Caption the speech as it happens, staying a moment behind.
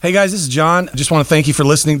Hey guys, this is John. I just want to thank you for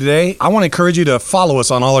listening today. I want to encourage you to follow us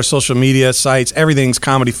on all our social media sites. Everything's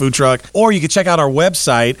Comedy Food Truck. Or you can check out our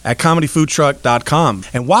website at comedyfoodtruck.com.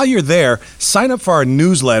 And while you're there, sign up for our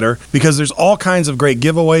newsletter because there's all kinds of great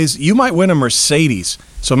giveaways. You might win a Mercedes,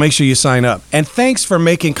 so make sure you sign up. And thanks for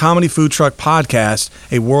making Comedy Food Truck Podcast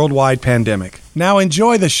a worldwide pandemic. Now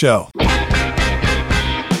enjoy the show.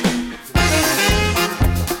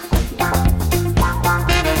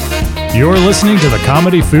 You're listening to the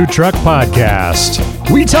Comedy Food Truck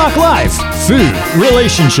Podcast. We talk life, food,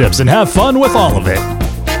 relationships, and have fun with all of it.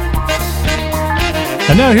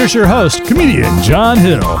 And now here's your host, comedian John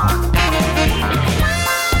Hill.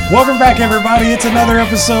 Welcome back, everybody. It's another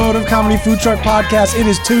episode of Comedy Food Truck Podcast. It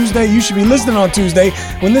is Tuesday. You should be listening on Tuesday.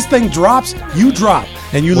 When this thing drops, you drop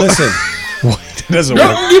and you listen. It doesn't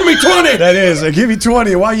work. Give me 20. That is. Give you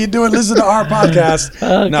 20. While you do it, listen to our podcast.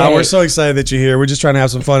 Okay. No, we're so excited that you're here. We're just trying to have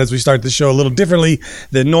some fun as we start the show a little differently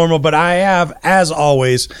than normal. But I have, as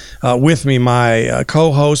always, with me my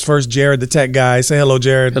co-host, first Jared, the tech guy. Say hello,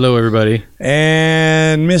 Jared. Hello, everybody.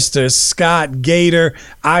 And Mr. Scott Gator,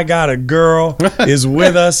 I Got a Girl, is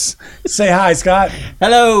with us. Say hi, Scott.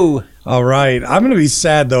 Hello. All right. I'm going to be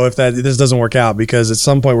sad, though, if this doesn't work out, because at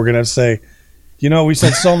some point we're going to have to say, you know, we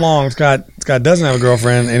said so long, Scott doesn't have a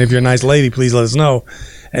girlfriend, and if you're a nice lady, please let us know.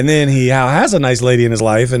 And then he has a nice lady in his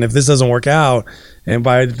life, and if this doesn't work out, and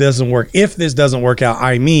by if this doesn't work out,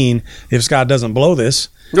 I mean if Scott doesn't blow this.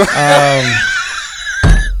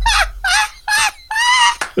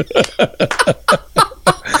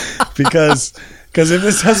 Because if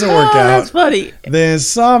this doesn't work out, that's funny. Then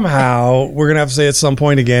somehow we're going to have to say at some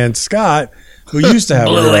point again, Scott, who used to have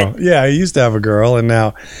a girl. Yeah, he used to have a girl, and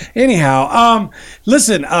now. Anyhow,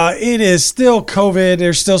 listen, it is still COVID.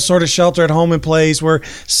 There's still sort of shelter at home in place. We're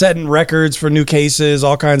setting records for new cases,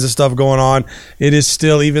 all kinds of stuff going on. It is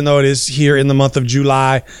still, even though it is here in the month of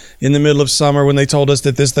July, in the middle of summer, when they told us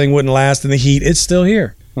that this thing wouldn't last in the heat, it's still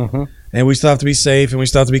here. Mm-hmm. And we still have to be safe, and we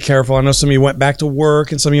still have to be careful. I know some of you went back to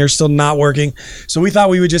work, and some of you are still not working. So we thought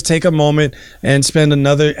we would just take a moment and spend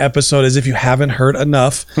another episode as if you haven't heard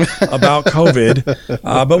enough about COVID.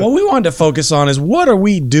 But what we wanted to focus on is, what are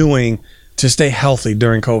we doing to stay healthy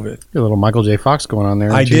during COVID? A little Michael J. Fox going on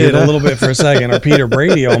there. I did a little bit for a second, or Peter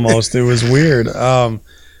Brady almost. It was weird. Man,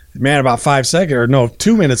 about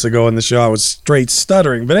 2 minutes ago in the show, I was straight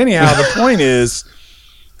stuttering. But anyhow, the point is,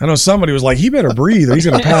 I know somebody was like, he better breathe or he's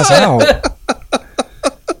going to pass out.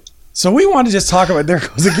 So we want to just talk about, there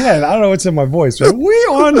goes again, I don't know what's in my voice, but we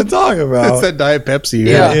want to talk about. It's that Diet Pepsi.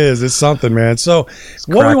 Yeah. It is. It's something, man. So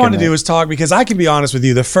what we want to do is talk, because I can be honest with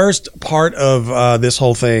you, the first part of this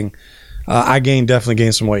whole thing, I definitely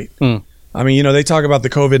gained some weight. I mean, you know, they talk about the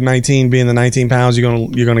COVID-19 being the 19 pounds you're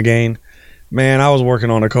going to gain. Man, I was working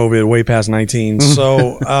on a COVID way past 19.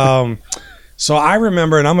 So, So I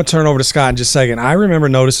remember, and I'm going to turn over to Scott in just a second. I remember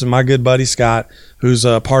noticing my good buddy Scott, who's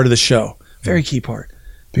a part of the show, very key part,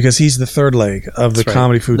 because he's the third leg of the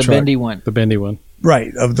Comedy Food Truck. The bendy one. The bendy one.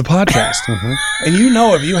 Right, of the podcast. And you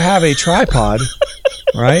know, if you have a tripod,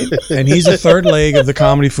 right, and he's a third leg of the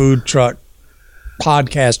Comedy Food Truck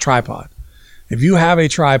podcast tripod. If you have a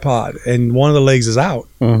tripod and one of the legs is out,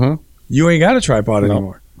 you ain't got a tripod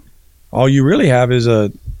anymore. All you really have is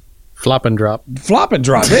a flop and drop.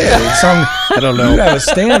 Yeah, I don't know. You have a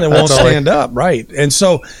stand that won't stand up, right? And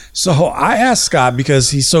so I asked Scott, because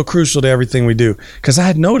he's so crucial to everything we do, because I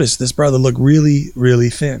had noticed this brother looked really, really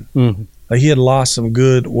thin. Like he had lost some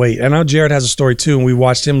good weight. And I know Jared has a story too, and we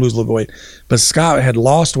watched him lose a little weight. But Scott had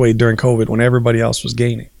lost weight during COVID when everybody else was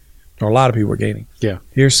gaining, or a lot of people were gaining. Yeah.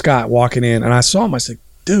 Here's Scott walking in, and I saw him. I said,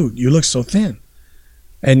 dude, you look so thin.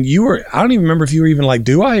 And you were, I don't even remember if you were even like,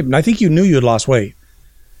 I think you knew you had lost weight.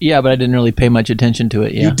 Yeah, but I didn't really pay much attention to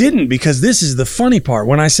it. Yeah. You didn't, because this is the funny part.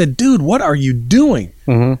 When I said, dude, what are you doing?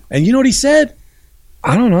 And you know what he said?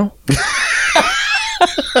 I don't know.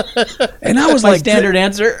 And I was my like, standard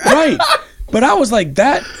answer. Right. But I was like,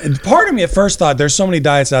 that. And part of me at first thought, there's so many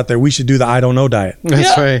diets out there, we should do the I don't know diet.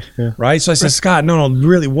 That's right. Yeah. Right? So I said, Scott, no,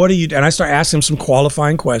 really, what are you? And I started asking him some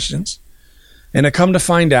qualifying questions. And I come to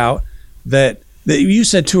find out that you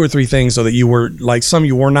said 2 or 3 things, so that you were like, some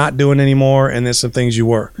you were not doing anymore, and then some things you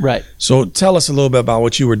were. Right. So tell us a little bit about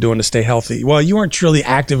what you were doing to stay healthy. Well, you weren't truly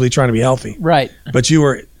actively trying to be healthy. Right. But you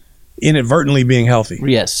were inadvertently being healthy.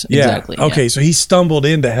 Yes, yeah. Exactly. Okay, so he stumbled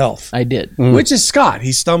into health. I did. Which is Scott.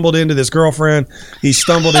 He stumbled into this girlfriend. He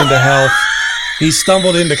stumbled into health. He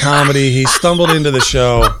stumbled into comedy. He stumbled into the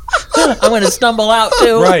show. I'm going to stumble out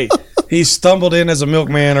too. Right. He stumbled in as a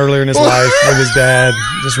milkman earlier in his life with his dad,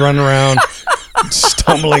 just running around,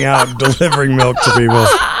 stumbling out, delivering milk to people.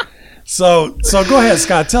 So go ahead,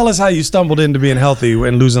 Scott. Tell us how you stumbled into being healthy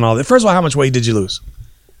and losing all that. First of all, how much weight did you lose?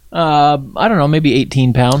 I don't know, maybe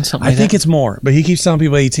 18 pounds, something I like think that. it's more, but he keeps telling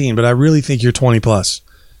people 18. But I really think you're 20 plus.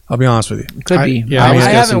 I'll be honest with you. Could be. yeah, I, I was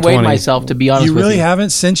I guessing haven't weighed 20. myself, to be honest You with really you. haven't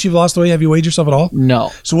since you've lost the weight. Have you weighed yourself at all?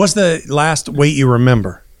 No. So what's the last weight you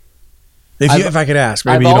remember? If I could ask,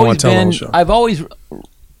 maybe I've you don't always want to tell the whole been, show. I've always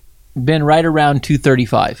been right around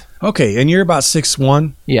 235. Okay, and you're about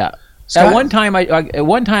 6'1". Yeah. Scott? At one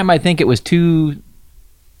time, I think it was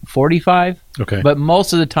 245. Okay. But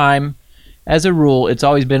most of the time, as a rule, it's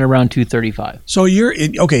always been around 235. So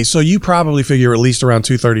okay. So you probably figure at least around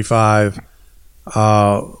 235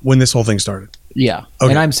 when this whole thing started. Yeah. Okay.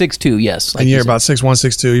 And I'm 6'2", yes. And you you're said. about 6'1",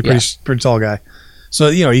 6'2". You're pretty tall guy. So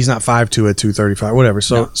he's not 5'2" at 235, whatever.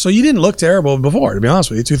 So so you didn't look terrible before, to be honest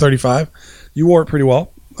with you. 235, you wore it pretty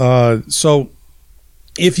well. So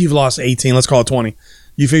if you've lost 18, let's call it 20,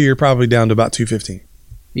 you figure you're probably down to about 215.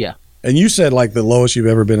 Yeah. And you said like the lowest you've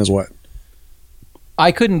ever been is what?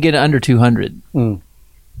 I couldn't get under 200. Mm.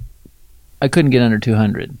 I couldn't get under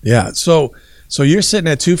 200. Yeah. So you're sitting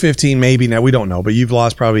at 215 maybe now. We don't know, but you've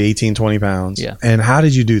lost probably 18, 20 pounds. Yeah. And how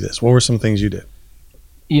did you do this? What were some things you did?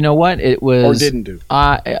 You know what? It was... Or didn't do?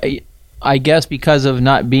 I guess because of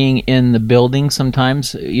not being in the building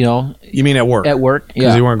sometimes, You mean at work? at work. Because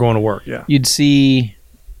Yeah. you weren't going to work, yeah. You'd see,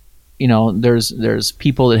 there's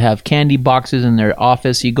people that have candy boxes in their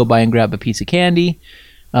office. You go by and grab a piece of candy.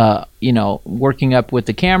 Working up with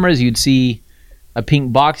the cameras, you'd see a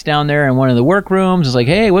pink box down there in one of the workrooms. It's like,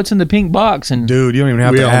 hey, what's in the pink box? And Dude, you don't even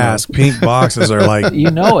have We to all know. ask. Pink boxes are like...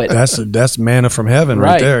 you know it. That's manna from heaven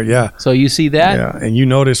right Right. there, yeah. So you see that? Yeah, and you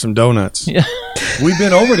know there's some donuts. Yeah. We've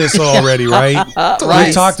been over this already, right? We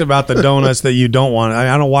Right. talked about the donuts that you don't want. I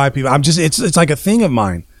don't know why people... It's like a thing of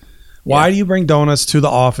mine. Why do you bring donuts to the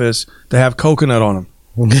office to have coconut on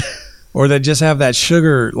them? Or that just have that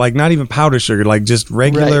sugar, like not even powdered sugar, like just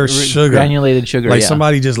regular sugar. Granulated sugar, Like yeah.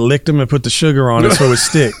 somebody just licked them and put the sugar on it so it would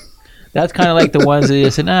stick. That's kind of like the ones that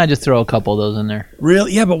you said, just throw a couple of those in there.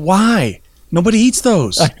 Really? Yeah, but why? Nobody eats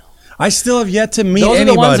those. I still have yet to meet Those anybody.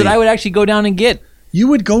 are the ones that I would actually go down and get. You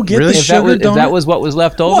would go get Really? the If sugar donut? that was what was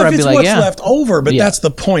left over, Well, if I'd be it's like, what's yeah. left over, but Yeah. that's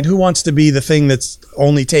the point. Who wants to be the thing that's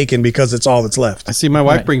only taken because it's all that's left? I see my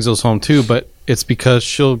wife Right. brings those home too, but it's because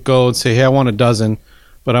she'll go and say, hey, I want a dozen,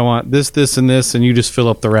 but I want this, this, and this, and you just fill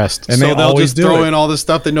up the rest. And so they they'll always just do throw it. in all this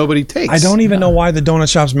stuff that nobody takes. I don't even know why the donut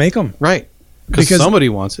shops make them. Right. Because- Because somebody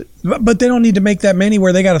wants it. But they don't need to make that many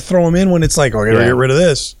where they got to throw them in when it's like, okay, Yeah. get rid of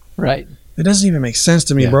this. Right. It doesn't even make sense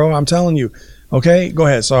to me, Yeah. bro. I'm telling you. Okay, go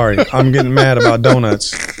ahead. Sorry, I'm getting mad about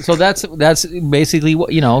donuts. So that's basically what,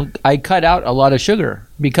 I cut out a lot of sugar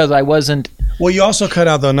because I wasn't, Well, you also cut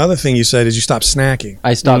out another thing you said is you stopped snacking.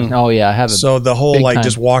 I stopped. Oh yeah, I have a So the whole big like time.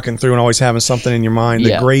 just walking through and always having something in your mind,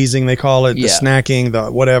 the Yeah. grazing they call it, the Yeah. snacking, the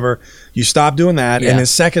whatever. You stop doing that, Yeah. and then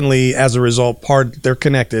secondly, as a result, they're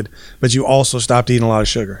connected, but you also stopped eating a lot of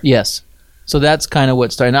sugar. Yes. So that's kind of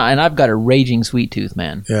what started. And I've got a raging sweet tooth,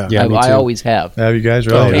 man. Yeah. Yeah, me I too. always have. Have you guys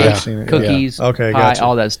really? Oh, I've yeah. seen it. Cookies, Yeah. Okay, pie, gotcha.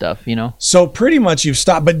 all that stuff. So pretty much you've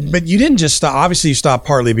stopped, but you didn't just stop. Obviously, you stopped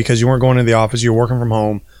partly because you weren't going to the office. You were working from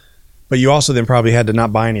home, but you also then probably had to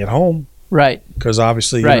not buy any at home Right. because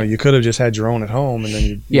obviously Right. you could have just had your own at home and then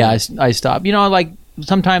you. Yeah, I stopped. Like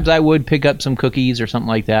sometimes I would pick up some cookies or something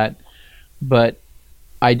like that, but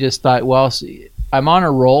I just thought, well, I'm on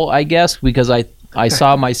a roll, I guess, because I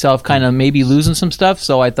saw myself kind of maybe losing some stuff.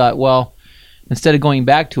 So I thought, well, instead of going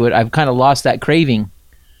back to it, I've kind of lost that craving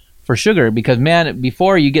for sugar because, man,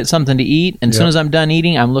 before you get something to eat, and as soon Yeah. as I'm done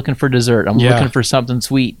eating, I'm looking for dessert. I'm Yeah. looking for something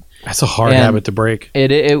sweet. That's a hard And habit to break.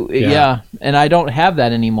 Yeah. And I don't have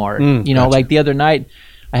that anymore. Gotcha. Like the other night,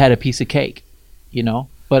 I had a piece of cake,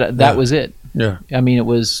 but that Yeah. was it. Yeah. I mean,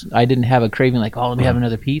 I didn't have a craving like, oh, let me have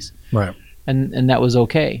another piece. Right. And that was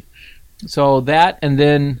okay. So that, and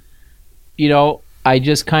then, I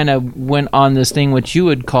just kind of went on this thing which you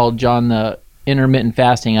had called, John, the intermittent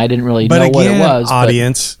fasting. I didn't really But know again, what it was. but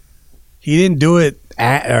audience, he didn't do it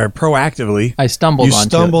or proactively. I stumbled You onto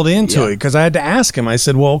stumbled it. into Yeah. it because I had to ask him. I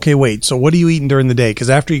said, well, okay, wait. So what are you eating during the day? Because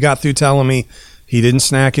after he got through telling me he didn't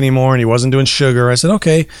snack anymore and he wasn't doing sugar, I said,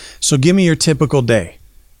 okay, so give me your typical day.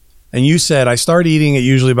 And you said, I start eating at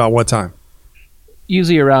usually about what time?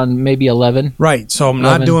 Usually around maybe 11. Right. So I'm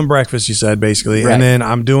not 11. doing breakfast, you said, basically. Right. And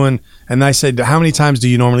then and I said, how many times do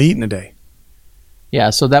you normally eat in a day? Yeah,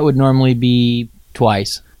 so that would normally be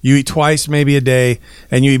twice. You eat twice, maybe a day,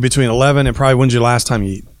 and you eat between 11 and probably when's your last time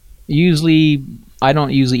you eat? Usually, I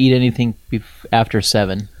don't usually eat anything after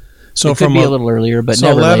 7. So it could be a little earlier, but so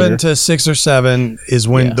never 11 later. to 6 or 7 is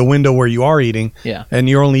when Yeah. the window where you are eating, Yeah, and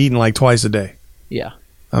you're only eating like twice a day. yeah.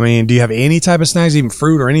 I mean, do you have any type of snacks, even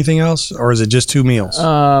fruit or anything else, or is it just 2 meals?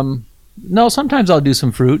 No, sometimes I'll do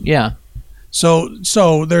some fruit. Yeah,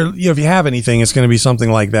 So there, if you have anything, it's going to be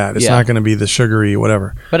something like that. It's not going to be the sugary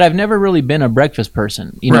whatever. But I've never really been a breakfast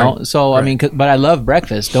person, you know. So I mean, but I love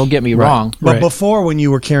breakfast. Don't get me wrong. But before, when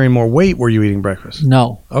you were carrying more weight, were you eating breakfast?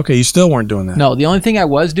 No. Okay, you still weren't doing that. No, the only thing I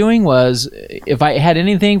was doing was if I had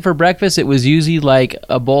anything for breakfast, it was usually like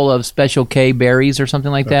a bowl of Special K berries or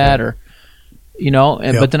something like that, or you know.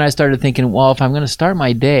 And but then I started thinking, well, if I'm going to start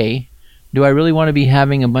my day, do I really want to be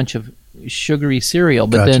having a bunch of sugary cereal?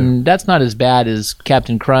 But then that's not as bad as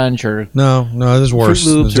Captain Crunch or no, there's worse.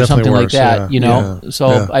 Fruit Loops or something like that, you know. Yeah.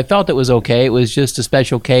 So I felt it was okay. It was just a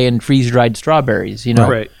Special K and freeze dried strawberries, you know.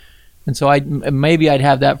 Right. And so maybe I'd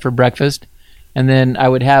have that for breakfast, and then I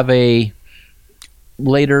would have a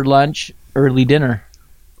later lunch, early dinner.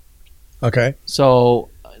 Okay. So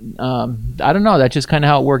I don't know. That's just kind of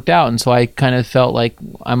how it worked out, and so I kind of felt like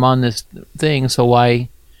I'm on this thing. So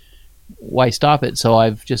why stop it? So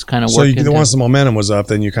I've just kind of worked. So once the momentum was up,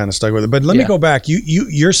 then you kind of stuck with it. But let me go back.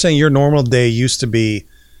 You're saying your normal day used to be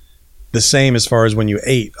the same as far as when you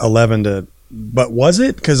ate 11 to. But was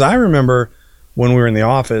it? Because I remember when we were in the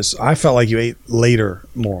office, I felt like you ate later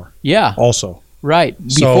more. Yeah. Also. Right.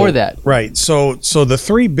 Before that. Right. So the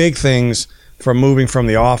three big things from moving from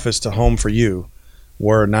the office to home for you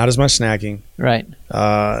were not as much snacking. Right.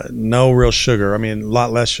 No real sugar. I mean, a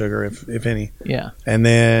lot less sugar, if any. Yeah. And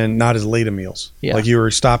then not as late a meals. Yeah. Like you were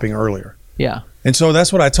stopping earlier. Yeah. And so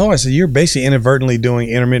that's what I told him. I said, you're basically inadvertently doing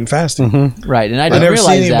intermittent fasting. Mm-hmm. Right. And I I didn't never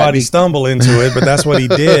realize seen anybody stumble into it, but that's what he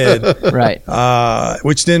did. Right.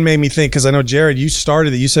 Which then made me think, because I know, Jared, you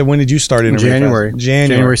started it. You said, when did you start intermittent fasting?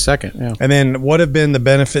 January 2nd. Yeah. And then what have been the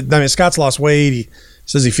benefit? I mean, Scott's lost weight. He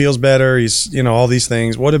says he feels better. He's, all these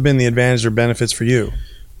things. What have been the advantages or benefits for you?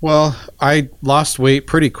 Well, I lost weight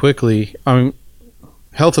pretty quickly. I mean,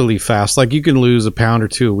 healthily fast. Like you can lose a pound or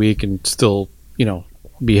two a week and still,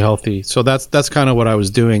 be healthy. So that's kind of what I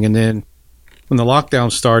was doing. And then when the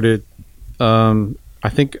lockdown started, I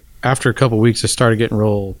think after a couple of weeks, I started getting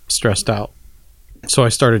real stressed out. So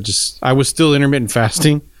I was still intermittent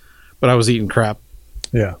fasting, but I was eating crap.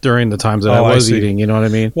 Yeah. During the times that I was eating, you know what I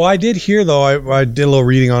mean? Well, I did hear though. I did a little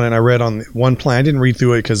reading on it. And I read on one plan. I didn't read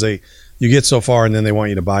through it because you get so far and then they want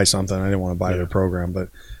you to buy something. I didn't want to buy their program, but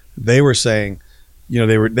they were saying,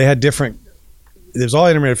 they had different. There's all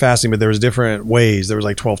intermittent fasting, but there was different ways. There was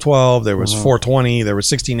like 12-12, there was 4-20, there was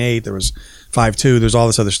 16-8, there was 5-2. There's all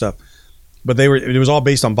this other stuff. But it was all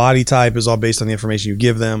based on body type. It was all based on the information you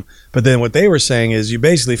give them. But then what they were saying is you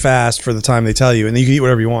basically fast for the time they tell you, and then you can eat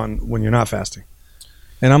whatever you want when you're not fasting.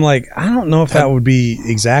 And I'm like, I don't know if that would be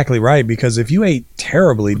exactly right, because if you ate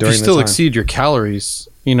terribly during the time, you still exceed your calories,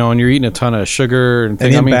 and you're eating a ton of sugar and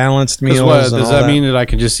things. And imbalanced meals. Does that mean that I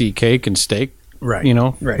can just eat cake and steak? Right.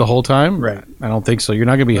 The whole time? Right. I don't think so. You're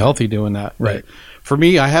not going to be healthy doing that. Right. But for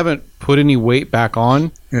me, I haven't put any weight back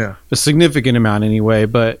on. Yeah. A significant amount anyway,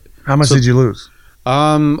 but how much did you lose?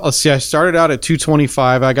 Let's see. I started out at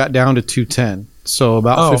 225. I got down to 210. So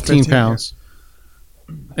about 15 pounds.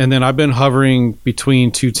 Yeah. And then I've been hovering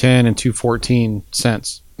between 210 and 214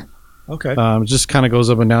 since. Okay. It just kind of goes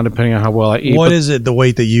up and down depending on how well I eat. What is it, the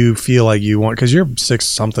weight that you feel like you want? Because you're 6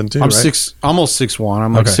 something too, I'm right? almost 6'1".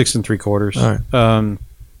 I'm like 6 3/4. All right.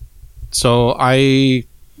 So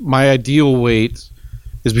my ideal weight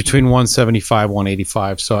is between 175,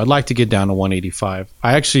 185. So I'd like to get down to 185.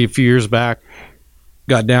 I actually, a few years back,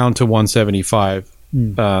 got down to 175,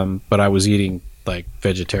 but I was eating like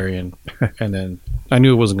vegetarian, and then I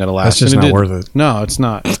knew it wasn't going to last. That's just not worth it. No, it's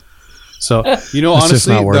not. So,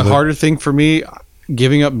 honestly, the harder thing for me,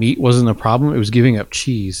 giving up meat wasn't a problem. It was giving up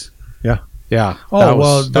cheese. Yeah. Yeah. That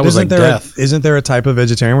was like death. Isn't there a type of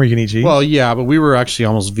vegetarian where you can eat cheese? Well, yeah, but we were actually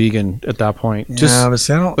almost vegan at that point.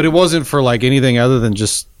 But it wasn't for like anything other than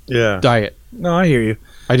just diet. No, I hear you.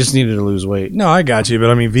 I just needed to lose weight. No, I got you.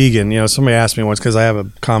 But I mean, vegan, somebody asked me once, because I have a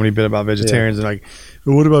comedy bit about vegetarians, and like,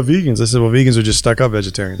 well, what about vegans? I said, well, vegans are just stuck up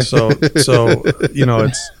vegetarians. So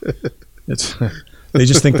it's they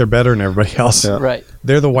just think they're better than everybody else. Yeah. Right.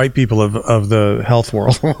 They're the white people of the health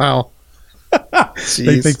world. Wow.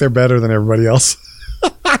 They think they're better than everybody else. You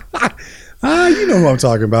know who I'm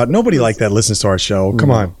talking about. Nobody like that listens to our show. Come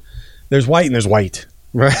on. There's white and there's white.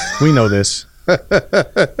 Right. We know this.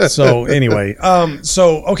 So anyway,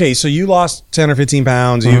 so you lost 10 or 15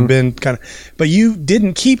 pounds. You've been but you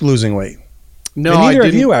didn't keep losing weight. No, and neither I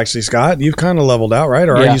of you actually, Scott. You've kind of leveled out, right?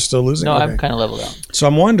 Or are you still losing? No, I'm kind of leveled out. So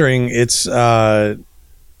I'm wondering, it's I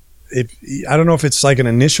don't know if it's like an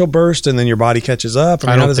initial burst and then your body catches up.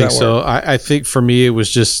 I don't think so. I think for me it was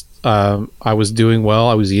just I was doing well.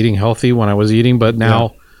 I was eating healthy when I was eating, but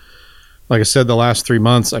now, like I said, the last 3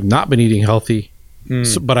 months I've not been eating healthy.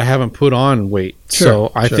 but I haven't put on weight. Sure,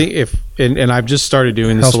 So I think and I've just started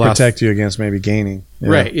doing this helps the last protect you against maybe gaining. Yeah.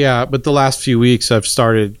 Right, yeah. But the last few weeks I've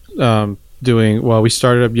started we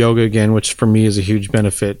started up yoga again, which for me is a huge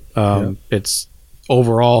benefit. It's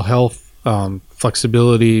overall health,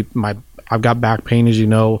 flexibility. I've got back pain, as you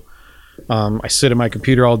know. I sit at my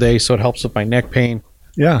computer all day, so it helps with my neck pain.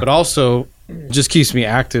 Yeah. But also just keeps me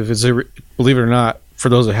active. Believe it or not, for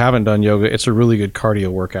those that haven't done yoga, it's a really good cardio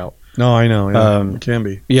workout. No, I know. Yeah. It can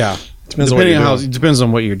be. Yeah. Depends on what you're doing. It depends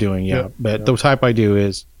on what you're doing, yeah. But the type I do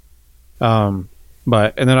is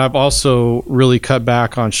and then I've also really cut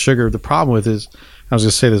back on sugar. The problem with is, I was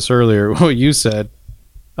going to say this earlier, what you said,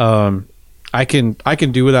 I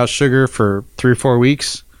can do without sugar for 3 or 4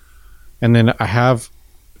 weeks, and then I have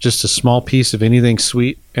just a small piece of anything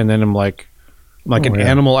sweet, and then I'm like an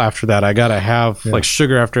animal after that. I got to have like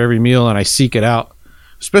sugar after every meal, and I seek it out,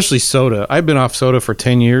 especially soda. I've been off soda for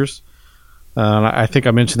 10 years. I think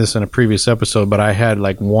I mentioned this in a previous episode, but I had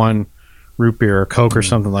like one root beer or Coke or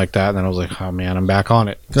something like that, and then I was like, oh man, I'm back on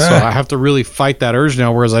it. So I have to really fight that urge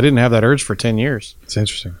now, whereas I didn't have that urge for 10 years. It's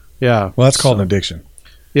interesting. Yeah. Well, that's called an addiction.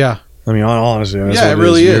 Yeah. I mean, honestly, that's yeah, what it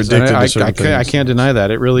really is. You're addicted to certain things. I can't deny that.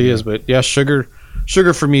 It really is. But yeah, sugar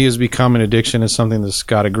for me has become an addiction. It's something that's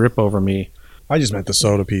got a grip over me. I just meant the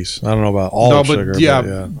soda piece. I don't know about all of sugar.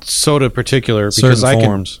 Yeah, soda in particular, because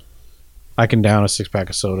I can down a 6-pack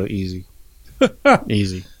of soda easy.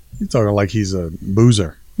 Easy. You're talking like he's a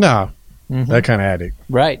boozer. No. That kind of addict.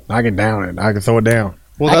 Right. I can down it. I can throw it down.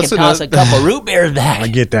 Well, I can toss a couple root beers back. I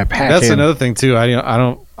get that pack. That's another thing too.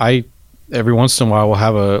 I every once in a while will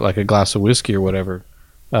have a glass of whiskey or whatever,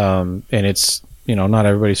 and it's not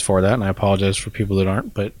everybody's for that, and I apologize for people that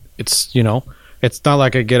aren't, but it's it's not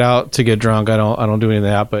like I get out to get drunk. I don't do any of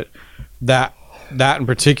that, but that in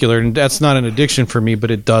particular, and that's not an addiction for me,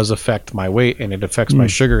 but it does affect my weight and it affects my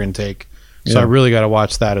sugar intake. So I really got to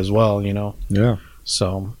watch that as well. Yeah.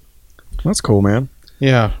 So that's cool, man.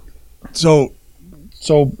 Yeah. So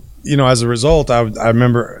as a result, I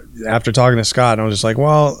remember after talking to Scott, and I was just like,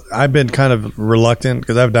 well, I've been kind of reluctant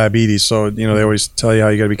because I have diabetes. So, they always tell you how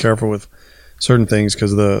you got to be careful with certain things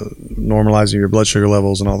because of the normalizing your blood sugar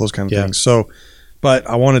levels and all those kind of things. So, but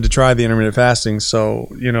I wanted to try the intermittent fasting. So,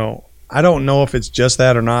 I don't know if it's just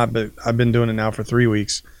that or not, but I've been doing it now for 3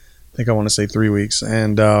 weeks. I think I want to say 3 weeks.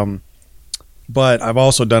 And, but I've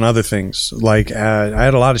also done other things. Like I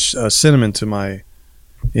had a lot of cinnamon to my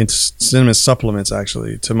cinnamon supplements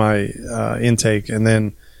actually to my intake, and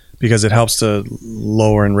then because it helps to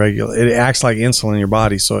lower and regulate, it acts like insulin in your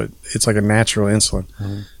body, so it's like a natural insulin.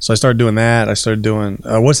 So I started doing that. I started doing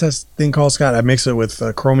what's that thing called, Scott? I mix it with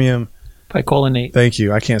chromium picolinate. Thank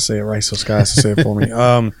you. I can't say it right, so Scott has to say it for me.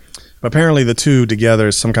 But apparently the two together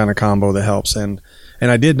is some kind of combo that helps, and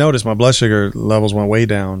I did notice my blood sugar levels went way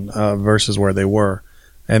down versus where they were.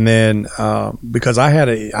 And then because I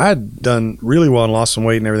had done really well and lost some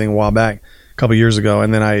weight and everything a while back, a couple of years ago,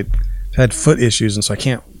 and then I had foot issues, and so I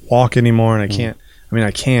can't walk anymore, and I can't. I mean,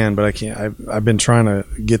 I can, but I can't. I've been trying to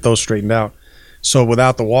get those straightened out. So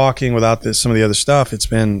without the walking, without some of the other stuff, it's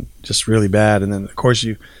been just really bad. And then of course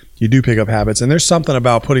you do pick up habits, and there's something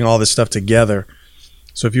about putting all this stuff together.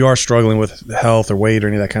 So if you are struggling with health or weight or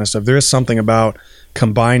any of that kind of stuff, there is something about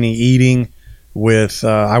combining eating with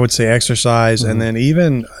I would say exercise, and then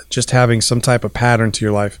even just having some type of pattern to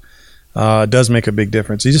your life does make a big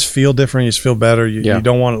difference. You just feel different. You just feel better. You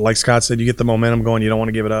don't want to, like Scott said, you get the momentum going. You don't want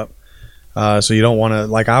to give it up. So you don't want to,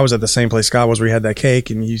 like I was at the same place Scott was where he had that cake,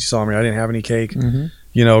 and you saw me. I didn't have any cake,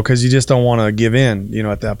 because you just don't want to give in,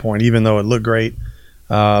 at that point, even though it looked great.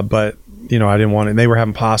 But, I didn't want it. And they were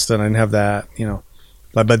having pasta, and I didn't have that,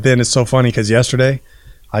 But then it's so funny because yesterday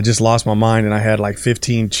I just lost my mind and I had like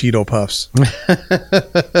 15 Cheeto Puffs.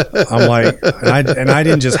 I'm like, and I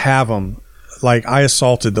didn't just have them. Like I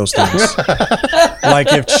assaulted those things.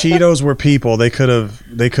 Like if Cheetos were people, they could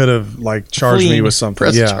have like charged me with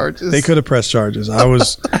something. Charges. They could have pressed charges. I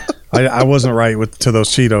wasn't right to those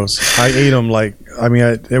Cheetos. I ate them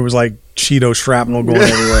it was like Cheeto shrapnel going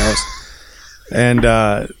everywhere else. And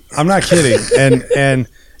I'm not kidding. And then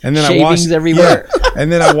Shavings I washed everywhere. And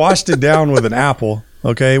then I washed it down with an apple.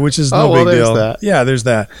 Okay, which is no big deal. That. Yeah, there's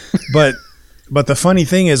that. But the funny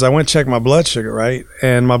thing is, I went to check my blood sugar, right?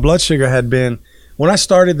 And my blood sugar had been, when I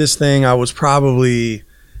started this thing, I was probably,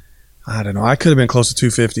 I don't know, I could have been close to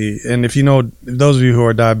 250. And if those of you who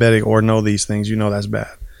are diabetic or know these things, that's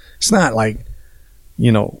bad. It's not like,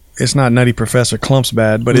 it's not Nutty Professor Clump's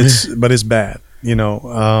bad, but it's bad,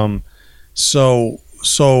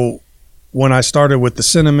 So when I started with the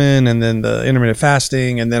cinnamon and then the intermittent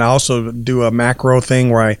fasting, and then I also do a macro thing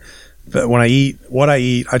where when I eat what I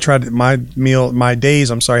eat, I try to, my days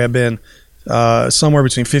have been somewhere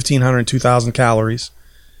between 1,500 and 2,000 calories.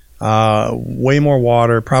 Way more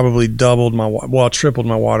water, probably tripled my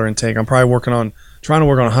water intake. I'm probably trying to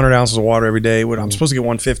work on 100 ounces of water every day. I'm supposed to get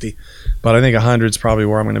 150, but I think 100 is probably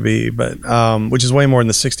where I'm going to be. But which is way more than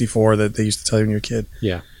the 64 that they used to tell you when you're a kid.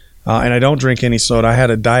 Yeah. And I don't drink any soda. I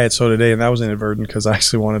had a diet soda today, and that was inadvertent because I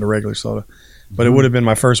actually wanted a regular soda. But it would have been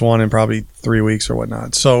my first one in probably 3 weeks or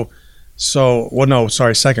whatnot. Second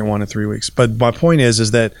one in 3 weeks. But my point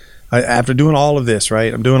is that after doing all of this,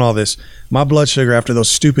 right? I'm doing all this. My blood sugar after those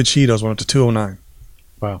stupid Cheetos went up to 209.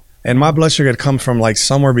 Wow. And my blood sugar had come from like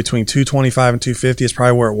somewhere between 225 and 250 is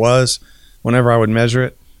probably where it was whenever I would measure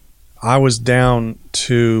it. I was down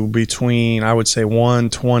to between, I would say,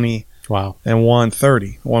 120 wow. and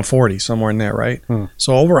 130, 140, somewhere in there, right?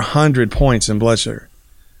 So over 100 points in blood sugar.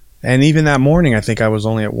 And even that morning, I think I was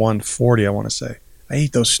only at 140, I want to say. I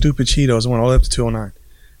ate those stupid Cheetos and went all the way up to 209.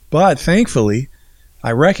 But thankfully,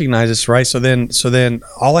 I recognized this, right? So then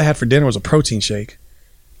all I had for dinner was a protein shake.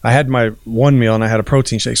 I had my one meal and I had a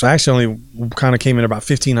protein shake. So I actually only kind of came in about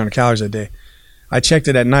 1,500 calories a day. I checked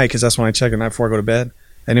it at night because that's when I check it at night before I go to bed.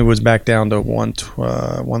 And it was back down to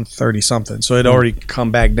 130 something. So it already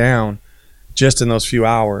come back down just in those few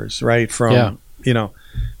hours, right?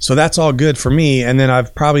 So that's all good for me. And then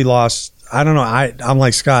I've probably lost, I don't know. I'm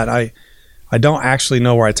like Scott. I don't actually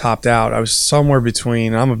know where I topped out. I was somewhere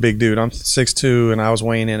between, I'm a big dude. I'm 6'2", and I was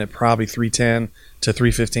weighing in at probably 310 to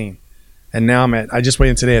 315. And now I just weighed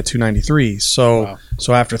in today at 293. So wow.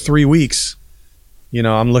 So after 3 weeks,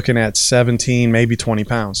 I'm looking at 17, maybe 20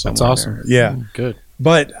 pounds. That's awesome. There. Yeah. Good.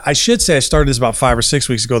 But I should say I started this about 5 or 6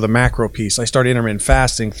 weeks ago, the macro piece. I started intermittent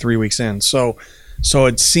fasting 3 weeks in. So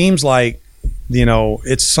it seems like,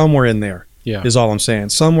 it's somewhere in there. Yeah. Is all I'm saying.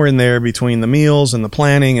 Somewhere in there between the meals and the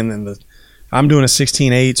planning, and then I'm doing a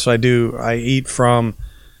 16-8, so I eat from,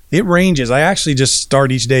 it ranges. I actually just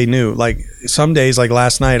start each day new. Like some days, like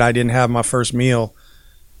last night, I didn't have my first meal.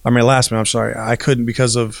 Last meal, I'm sorry. I couldn't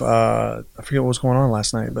because of, I forget what was going on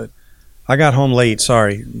last night, but I got home late.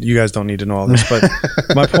 Sorry. You guys don't need to know all this, but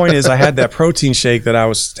my point is I had that protein shake that I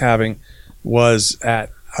was having was at,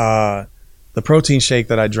 the protein shake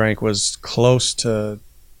that I drank was close to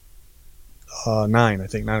 9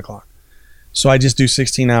 o'clock. So I just do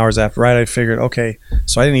 16 hours after, right? I figured, okay,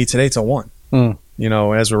 so I didn't eat today till 1.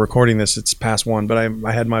 As we're recording this, it's past 1, but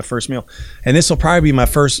I had my first meal. And this will probably be my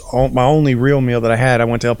only real meal that I had. I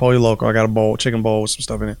went to El Pollo Loco. I got a chicken bowl with some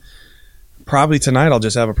stuff in it. Probably tonight I'll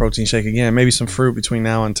just have a protein shake again. Maybe some fruit between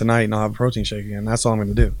now and tonight, and I'll have a protein shake again. That's all I'm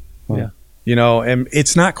going to do. Yeah. And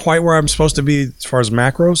it's not quite where I'm supposed to be as far as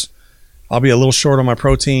macros. I'll be a little short on my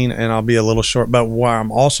protein, and I'll be a little short. But why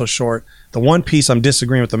I'm also short, the one piece I'm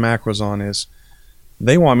disagreeing with the macros on is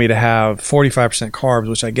they want me to have 45% carbs,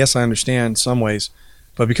 which I guess I understand in some ways.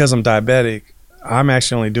 But because I'm diabetic, I'm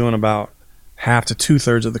actually only doing about half to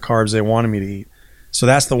 2/3 of the carbs they wanted me to eat. So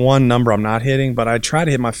that's the one number I'm not hitting. But I try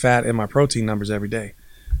to hit my fat and my protein numbers every day.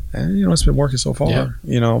 And, it's been working so far,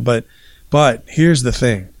 But here's the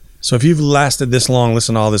thing. So if you've lasted this long,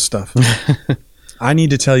 listen to all this stuff. I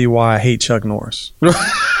need to tell you why I hate Chuck Norris. Well,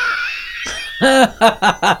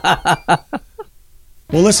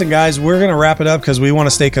 listen, guys, we're going to wrap it up because we want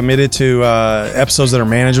to stay committed to episodes that are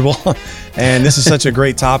manageable. And this is such a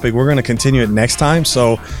great topic. We're going to continue it next time.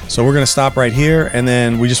 So we're going to stop right here. And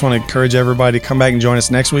then we just want to encourage everybody to come back and join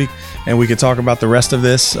us next week. And we can talk about the rest of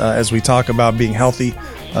this as we talk about being healthy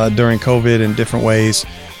during COVID in different ways.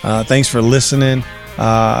 Thanks for listening.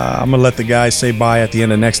 I'm going to let the guys say bye at the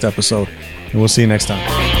end of next episode. And we'll see you next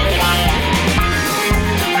time.